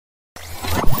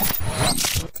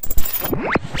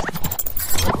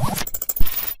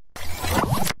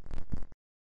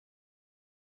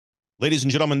Ladies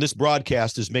and gentlemen, this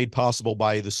broadcast is made possible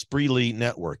by the Spreely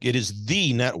Network. It is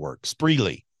the network,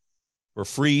 Spreely, for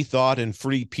free thought and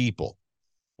free people.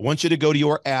 I want you to go to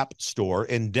your app store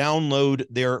and download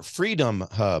their Freedom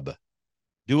Hub.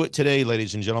 Do it today,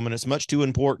 ladies and gentlemen. It's much too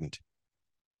important.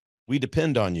 We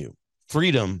depend on you.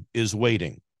 Freedom is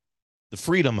waiting. The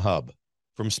Freedom Hub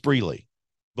from Spreely.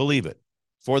 Believe it.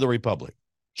 For the Republic.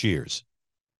 Cheers.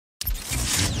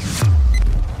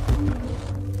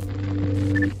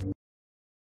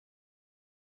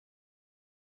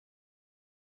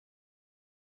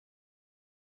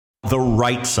 The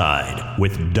Right Side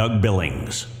with Doug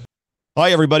Billings.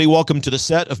 Hi, everybody. Welcome to the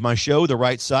set of my show, The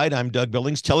Right Side. I'm Doug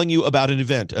Billings, telling you about an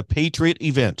event, a patriot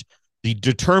event, the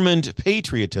Determined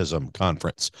Patriotism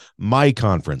Conference, my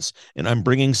conference. And I'm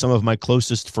bringing some of my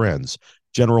closest friends,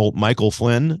 General Michael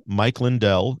Flynn, Mike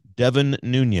Lindell, Devin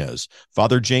Nunes,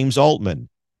 Father James Altman,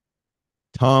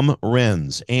 Tom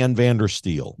Renz, Ann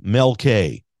Vandersteel, Mel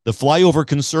Kay, the Flyover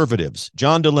Conservatives,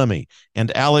 John DeLemme,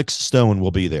 and Alex Stone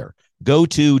will be there. Go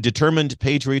to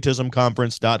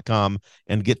determinedpatriotismconference.com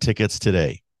and get tickets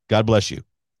today. God bless you.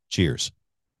 Cheers.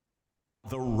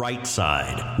 The Right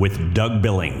Side with Doug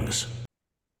Billings.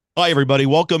 Hi, everybody.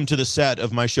 Welcome to the set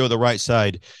of my show, The Right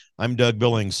Side. I'm Doug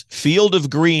Billings.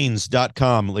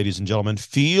 Fieldofgreens.com, ladies and gentlemen.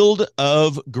 Field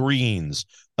of Greens,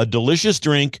 a delicious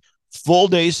drink, full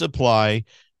day supply,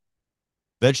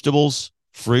 vegetables,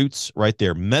 fruits, right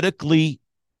there. Medically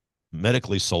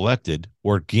selected,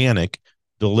 organic,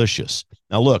 delicious.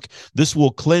 Now, look, this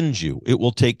will cleanse you. It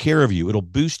will take care of you. It'll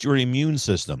boost your immune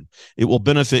system. It will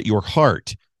benefit your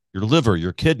heart, your liver,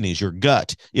 your kidneys, your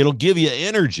gut. It'll give you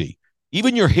energy.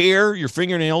 Even your hair, your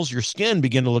fingernails, your skin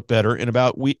begin to look better in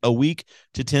about a week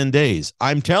to 10 days.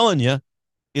 I'm telling you,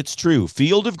 it's true.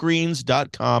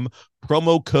 Fieldofgreens.com,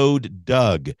 promo code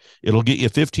Doug. It'll get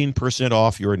you 15%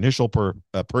 off your initial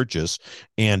purchase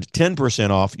and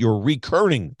 10% off your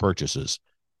recurring purchases.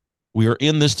 We are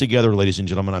in this together, ladies and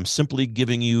gentlemen. I'm simply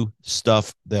giving you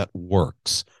stuff that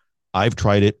works. I've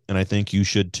tried it, and I think you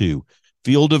should too.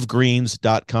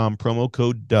 Fieldofgreens.com, promo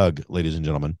code Doug, ladies and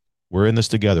gentlemen. We're in this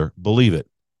together. Believe it.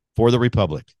 For the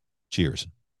Republic. Cheers.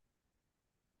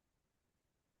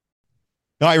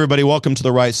 Hi, everybody. Welcome to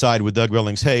The Right Side with Doug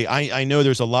Billings. Hey, I know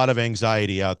there's a lot of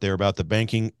anxiety out there about the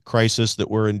banking crisis that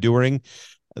we're enduring.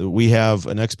 We have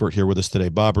an expert here with us today,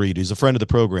 Bob Reed. He's a friend of the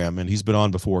program, and he's been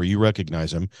on before. You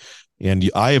recognize him. And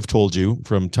I have told you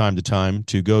from time to time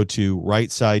to go to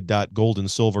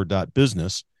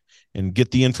rightside.goldandsilver.business and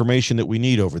get the information that we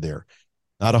need over there.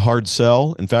 Not a hard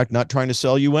sell. In fact, not trying to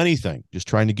sell you anything, just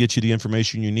trying to get you the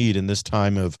information you need in this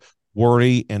time of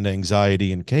worry and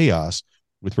anxiety and chaos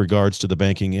with regards to the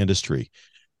banking industry.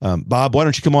 Bob, why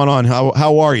don't you come on?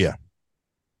 How are you?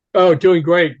 Oh, doing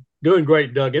great. Doing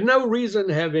great, Doug. And no reason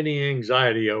to have any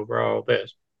anxiety over all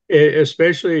this,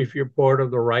 especially if you're part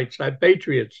of the Right Side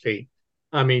Patriots team.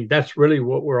 I mean, that's really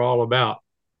what we're all about.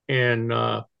 And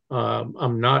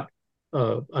I'm not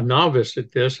a novice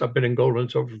at this. I've been in gold and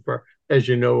silver for, as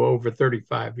you know, over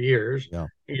 35 years. Yeah.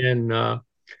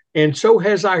 And so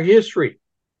has our history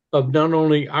of not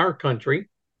only our country,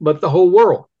 but the whole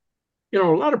world. You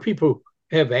know, a lot of people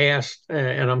have asked,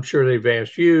 and I'm sure they've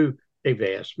asked you, they've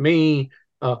asked me,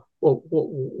 well,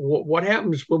 what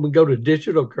happens when we go to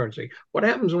digital currency? What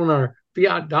happens when our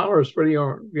fiat dollars really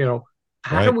aren't,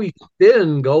 how do we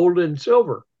spend gold and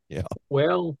silver? Yeah.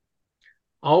 Well,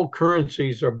 all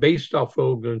currencies are based off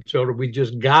gold and silver. We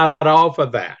just got off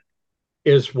of that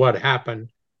is what happened.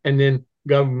 And then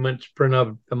governments print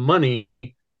up the money.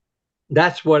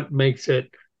 That's what makes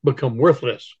it become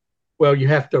worthless. Well, you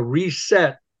have to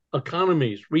reset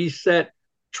economies, reset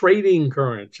trading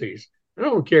currencies. I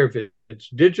don't care if it's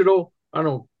digital,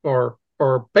 or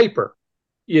paper.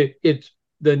 It's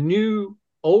the new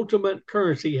ultimate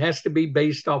currency has to be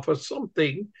based off of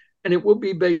something, and it will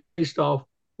be based off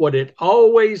what it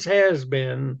always has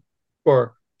been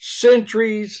for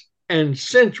centuries and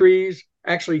centuries,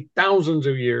 actually thousands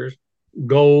of years,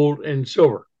 gold and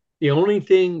silver. The only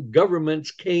thing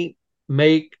governments can't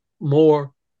make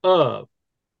more of,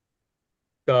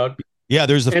 Doug. Yeah,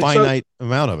 there's a finite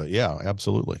amount of it. Yeah,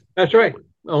 absolutely. That's right.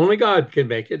 Only God can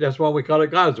make it. That's why we call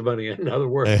it God's money, in other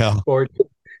words. Yeah.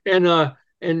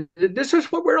 And this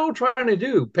is what we're all trying to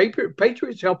do.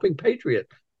 Patriots helping patriots.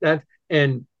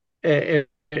 And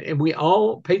we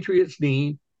all, patriots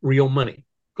need real money,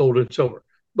 gold and silver.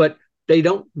 But they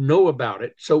don't know about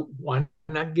it. So why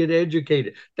not get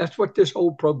educated? That's what this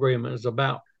whole program is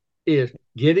about, is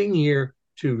getting here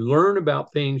to learn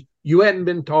about things you hadn't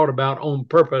been taught about on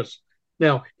purpose.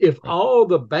 Now, if all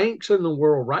the banks in the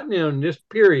world right now in this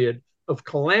period of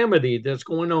calamity that's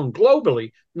going on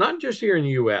globally, not just here in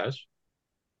the U.S.,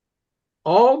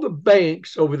 all the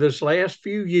banks over this last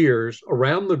few years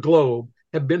around the globe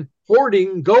have been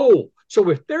hoarding gold. So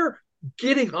if they're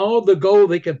getting all the gold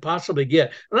they can possibly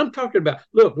get, and I'm talking about,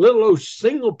 look, little old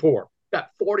Singapore got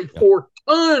 44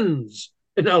 tons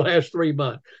in the last 3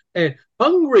 months. And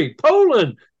Hungary,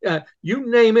 Poland, you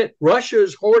name it,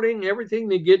 Russia's hoarding everything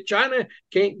they get. China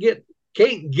can't get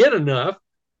enough.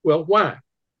 Well, why?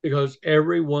 Because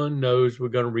everyone knows we're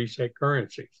going to reset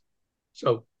currencies.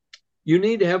 So you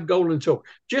need to have gold and silver.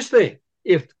 Just think,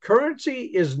 if currency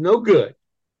is no good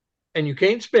and you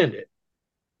can't spend it,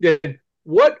 then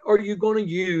what are you going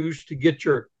to use to get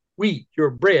your wheat,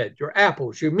 your bread, your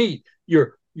apples, your meat,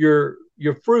 your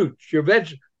fruits, your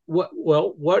vegetables?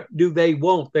 What do they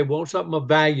want? They want something of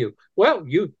value. Well,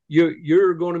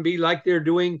 you're going to be like they're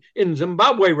doing in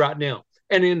Zimbabwe right now,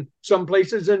 and in some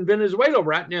places in Venezuela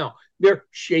right now. They're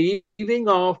shaving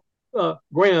off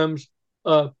grams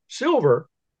of silver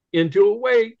into a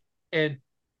weight, and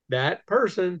that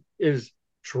person is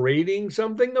trading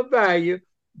something of value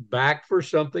back for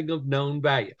something of known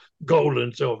value, gold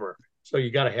and silver. So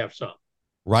you got to have some.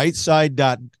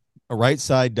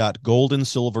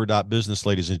 Rightside.goldandsilver.business,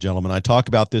 ladies and gentlemen. I talk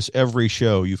about this every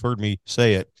show. You've heard me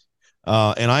say it.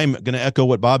 And I'm going to echo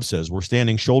what Bob says. We're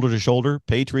standing shoulder to shoulder,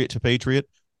 patriot to patriot,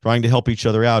 trying to help each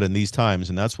other out in these times.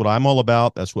 And that's what I'm all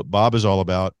about. That's what Bob is all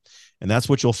about. And that's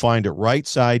what you'll find at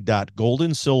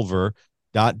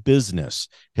rightside.goldandsilver.business.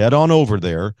 Head on over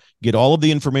there, get all of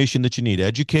the information that you need,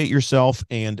 educate yourself,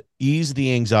 and ease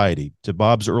the anxiety. To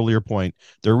Bob's earlier point,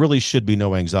 there really should be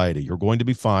no anxiety. You're going to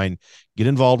be fine. Get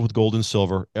involved with gold and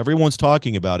silver. Everyone's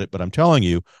talking about it, but I'm telling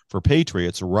you, for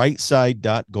patriots,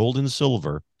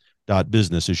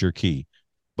 rightside.goldandsilver.business is your key.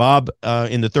 Bob,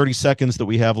 in the 30 seconds that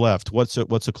we have left, what's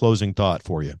a closing thought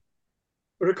for you?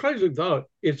 But a closing thought,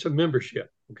 it's a membership,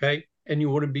 okay? And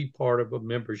you want to be part of a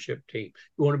membership team.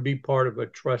 You want to be part of a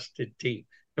trusted team.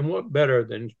 And what better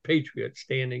than patriots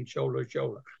standing shoulder to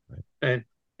shoulder? Right.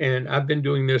 And I've been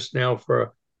doing this now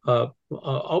for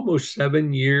almost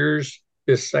 7 years,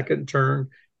 this second term.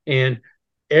 And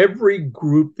every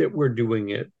group that we're doing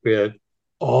it with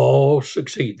all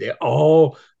succeed. They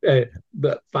all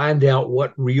find out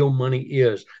what real money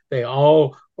is. They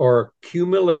all are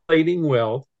accumulating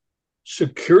wealth,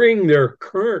 securing their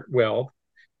current wealth,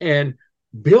 and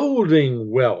building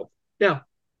wealth. Now,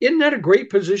 isn't that a great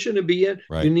position to be in?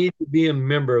 Right. You need to be a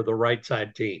member of the Right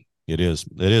Side team. It is,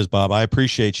 Bob. I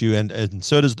appreciate you, and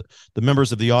so does the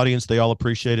members of the audience. They all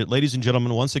appreciate it. Ladies and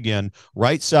gentlemen, once again,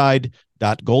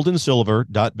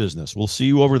 rightside.goldandsilver.business. We'll see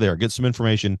you over there. Get some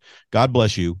information. God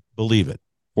bless you. Believe it.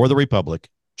 For the Republic.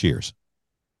 Cheers.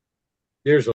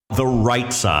 There's The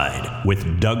Right Side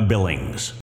with Doug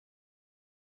Billings.